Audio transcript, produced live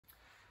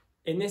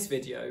In this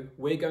video,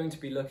 we're going to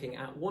be looking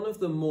at one of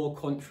the more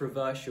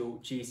controversial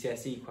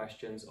GCSE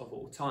questions of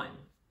all time.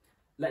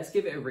 Let's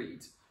give it a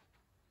read.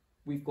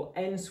 We've got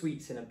n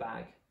sweets in a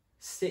bag,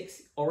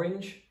 6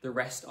 orange, the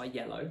rest are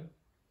yellow.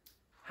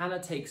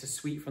 Hannah takes a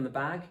sweet from the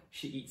bag,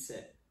 she eats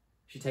it.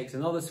 She takes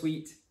another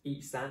sweet,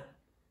 eats that.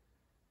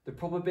 The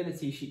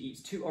probability she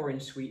eats 2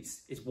 orange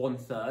sweets is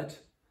 1/3,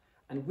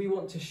 and we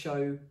want to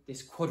show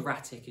this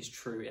quadratic is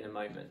true in a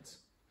moment.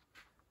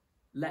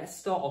 Let's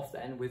start off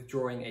then with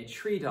drawing a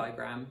tree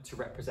diagram to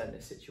represent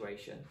this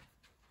situation.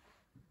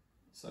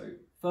 So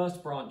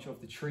first branch of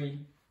the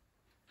tree,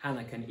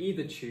 Hannah can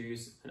either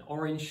choose an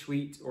orange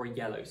sweet or a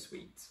yellow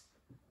sweet.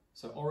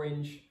 So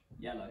orange,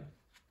 yellow.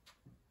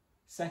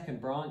 Second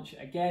branch,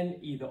 again,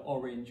 either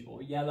orange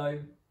or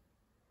yellow,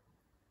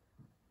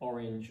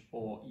 orange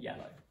or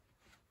yellow.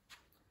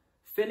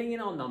 Filling in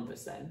our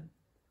numbers then,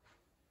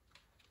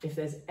 if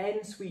there's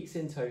n sweets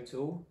in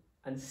total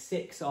and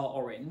 6 are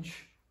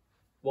orange,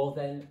 well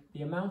then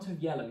the amount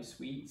of yellow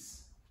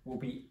sweets will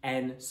be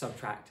n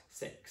subtract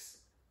 6,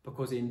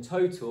 because in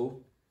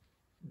total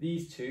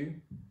these two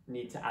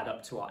need to add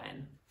up to our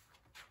n.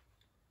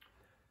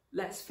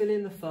 Let's fill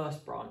in the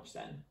first branch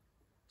then.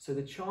 So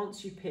the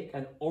chance you pick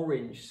an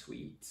orange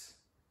sweet,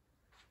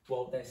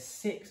 well there's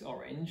 6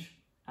 orange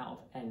out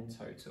of n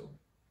total.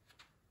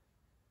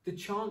 The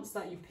chance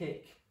that you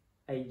pick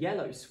a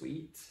yellow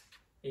sweet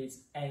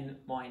is n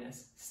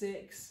minus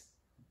 6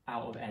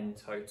 out of n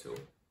total.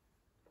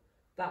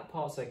 That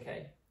part's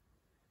okay.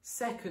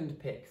 Second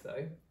pick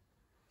though,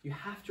 you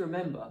have to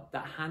remember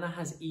that Hannah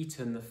has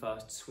eaten the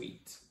first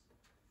sweet.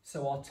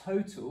 So our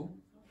total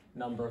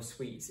number of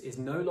sweets is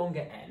no longer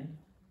n,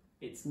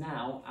 it's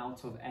now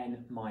out of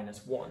n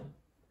minus 1.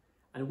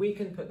 And we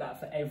can put that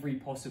for every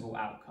possible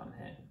outcome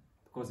here,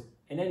 because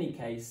in any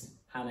case,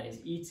 Hannah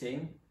is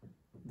eating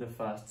the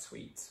first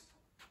sweet.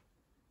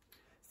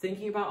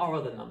 Thinking about our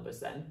other numbers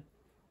then,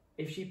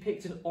 if she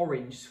picked an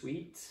orange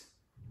sweet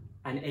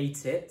and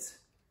ate it,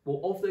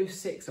 well, of those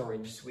 6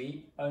 orange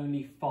sweet,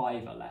 only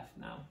 5 are left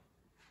now.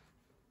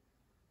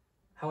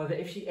 However,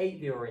 if she ate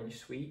the orange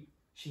sweet,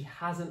 she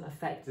hasn't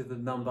affected the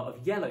number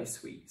of yellow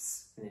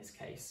sweets in this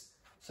case.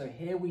 So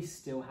here we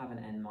still have an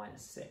n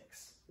minus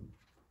 6.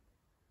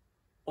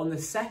 On the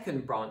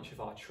second branch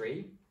of our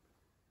tree,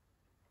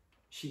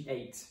 she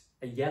ate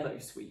a yellow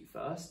sweet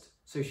first,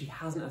 so she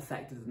hasn't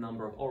affected the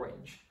number of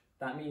orange.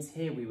 That means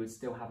here we would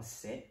still have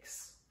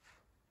 6.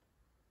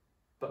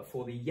 But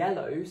for the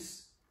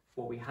yellows,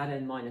 well, we had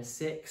n minus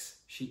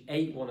 6, she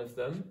ate one of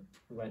them,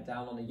 we went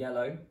down on a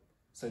yellow,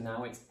 so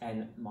now it's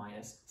n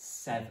minus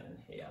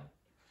 7 here.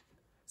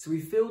 So we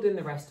filled in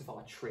the rest of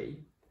our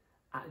tree.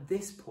 At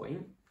this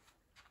point,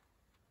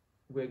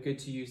 we're good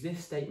to use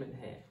this statement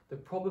here. The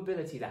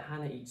probability that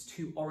Hannah eats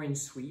 2 orange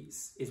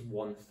sweets is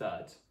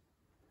 1/3.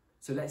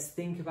 So let's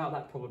think about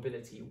that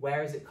probability.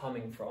 Where is it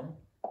coming from?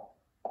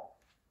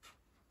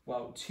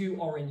 Well,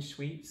 2 orange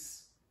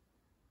sweets,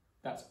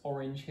 that's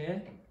orange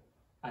here,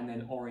 and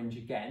then orange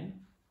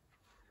again.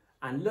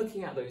 And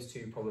looking at those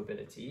two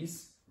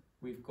probabilities,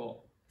 we've got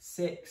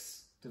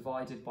 6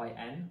 divided by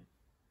n,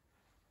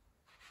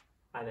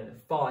 and then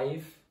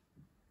 5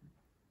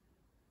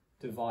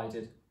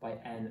 divided by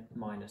n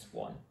minus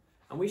 1.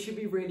 And we should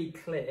be really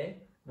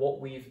clear what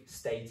we've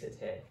stated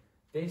here.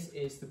 This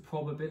is the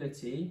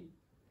probability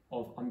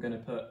of, I'm going to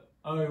put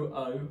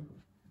OO,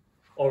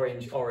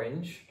 orange,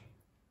 orange,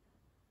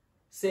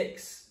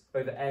 6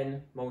 over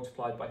n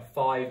multiplied by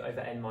 5 over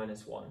n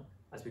minus 1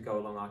 as we go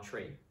along our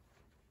tree.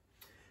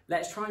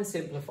 Let's try and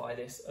simplify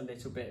this a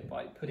little bit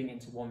by putting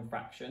into one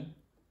fraction.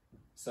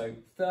 So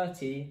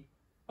 30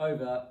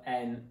 over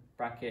n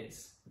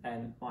brackets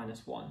n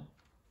minus 1.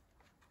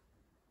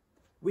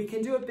 We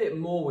can do a bit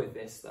more with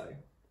this though.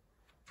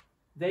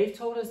 They've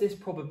told us this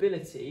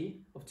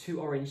probability of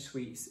 2 orange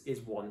sweets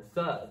is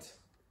 1/3.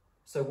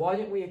 So why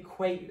don't we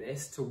equate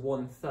this to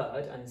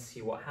 1/3 and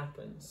see what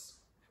happens?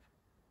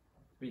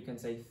 We can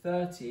say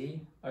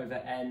 30 over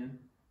n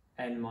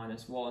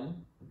minus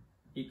 1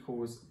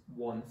 equals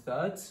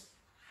 1/3.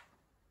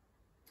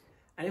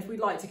 And if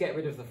we'd like to get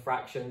rid of the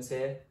fractions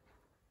here,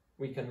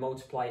 we can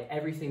multiply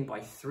everything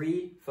by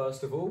 3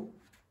 first of all.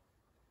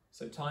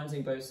 So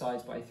timesing both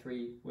sides by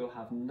 3, we'll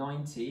have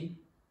 90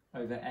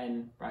 over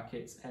n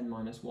brackets n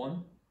minus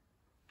 1.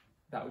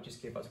 That would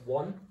just give us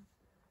 1.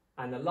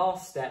 And the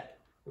last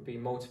step would be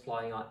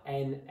multiplying our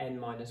n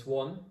minus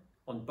 1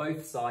 on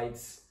both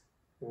sides.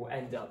 We'll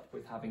end up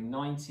with having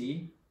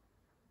 90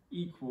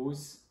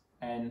 equals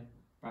n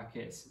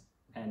brackets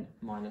n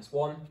minus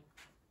 1.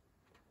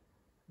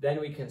 Then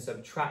we can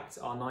subtract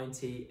our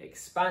 90,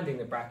 expanding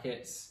the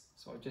brackets.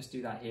 So I'll just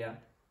do that here.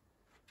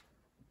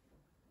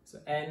 So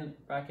n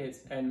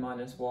brackets n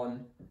minus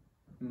 1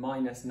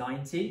 minus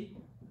 90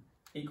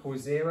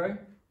 equals 0.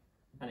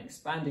 And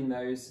expanding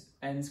those,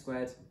 n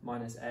squared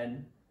minus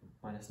n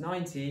minus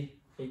 90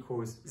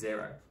 equals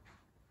 0.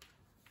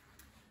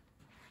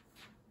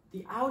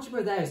 The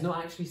algebra there is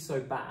not actually so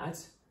bad.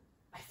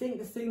 I think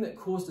the thing that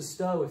caused a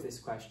stir with this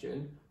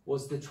question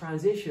was the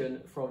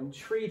transition from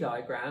tree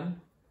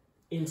diagram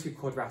into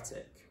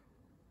quadratic.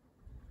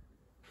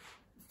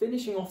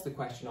 finishing off the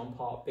question on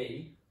part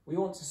B, we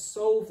want to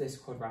solve this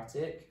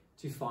quadratic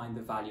to find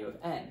the value of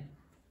n.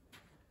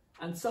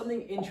 And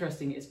something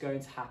interesting is going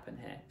to happen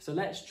here. So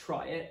let's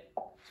try it.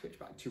 Switch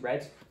back to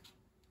red.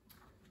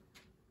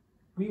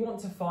 We want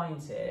to find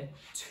here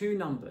two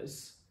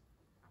numbers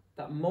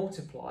that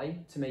multiply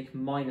to make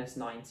minus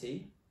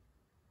 90,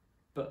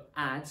 but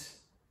add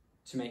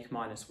to make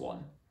minus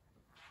 1.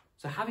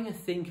 So having a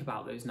think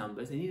about those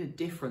numbers, they need a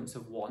difference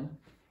of 1.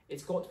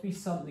 It's got to be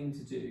something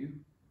to do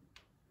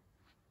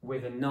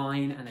with a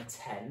 9 and a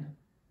 10.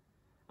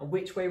 And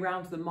which way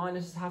round do the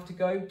minuses have to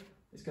go?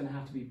 It's going to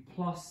have to be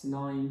plus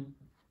 9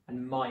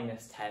 and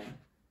minus 10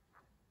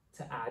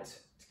 to add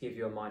to give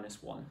you a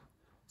minus 1.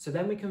 So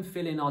then we can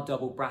fill in our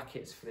double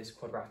brackets for this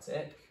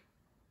quadratic.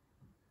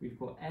 We've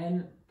got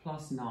n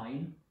plus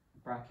 9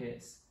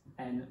 brackets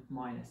n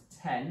minus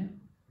 10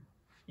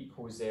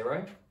 equals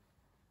 0.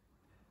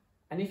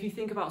 And if you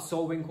think about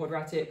solving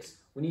quadratics,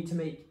 we need to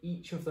make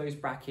each of those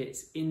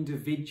brackets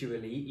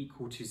individually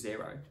equal to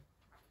 0.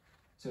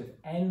 So if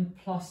n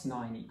plus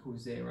 9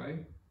 equals 0,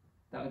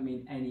 that would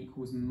mean n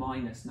equals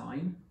minus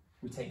 9.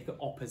 We take the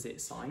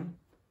opposite sign.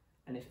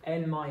 And if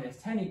n minus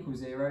 10 equals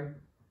 0,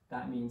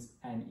 that means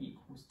n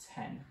equals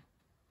 10.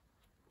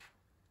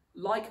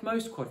 Like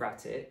most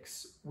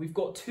quadratics, we've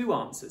got two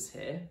answers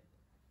here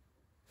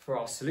for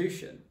our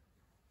solution.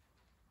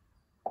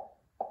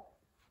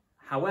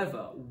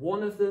 However,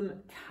 one of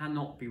them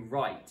cannot be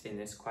right in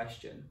this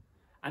question.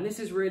 And this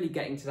is really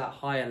getting to that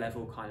higher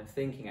level kind of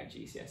thinking at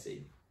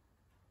GCSE.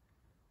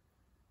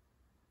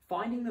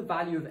 Finding the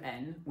value of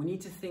n, we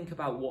need to think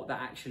about what that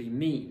actually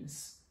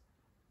means.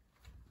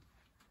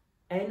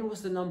 N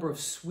was the number of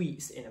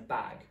sweets in a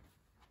bag.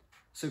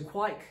 So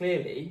quite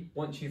clearly,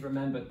 once you've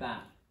remembered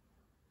that,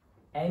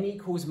 n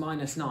equals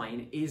minus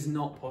 9 is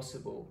not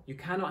possible. You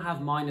cannot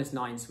have minus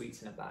 9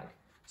 sweets in a bag.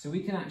 So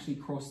we can actually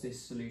cross this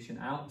solution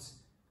out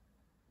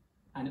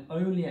and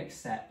only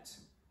accept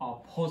our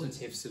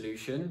positive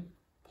solution,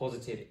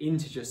 positive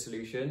integer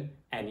solution,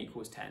 n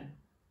equals 10.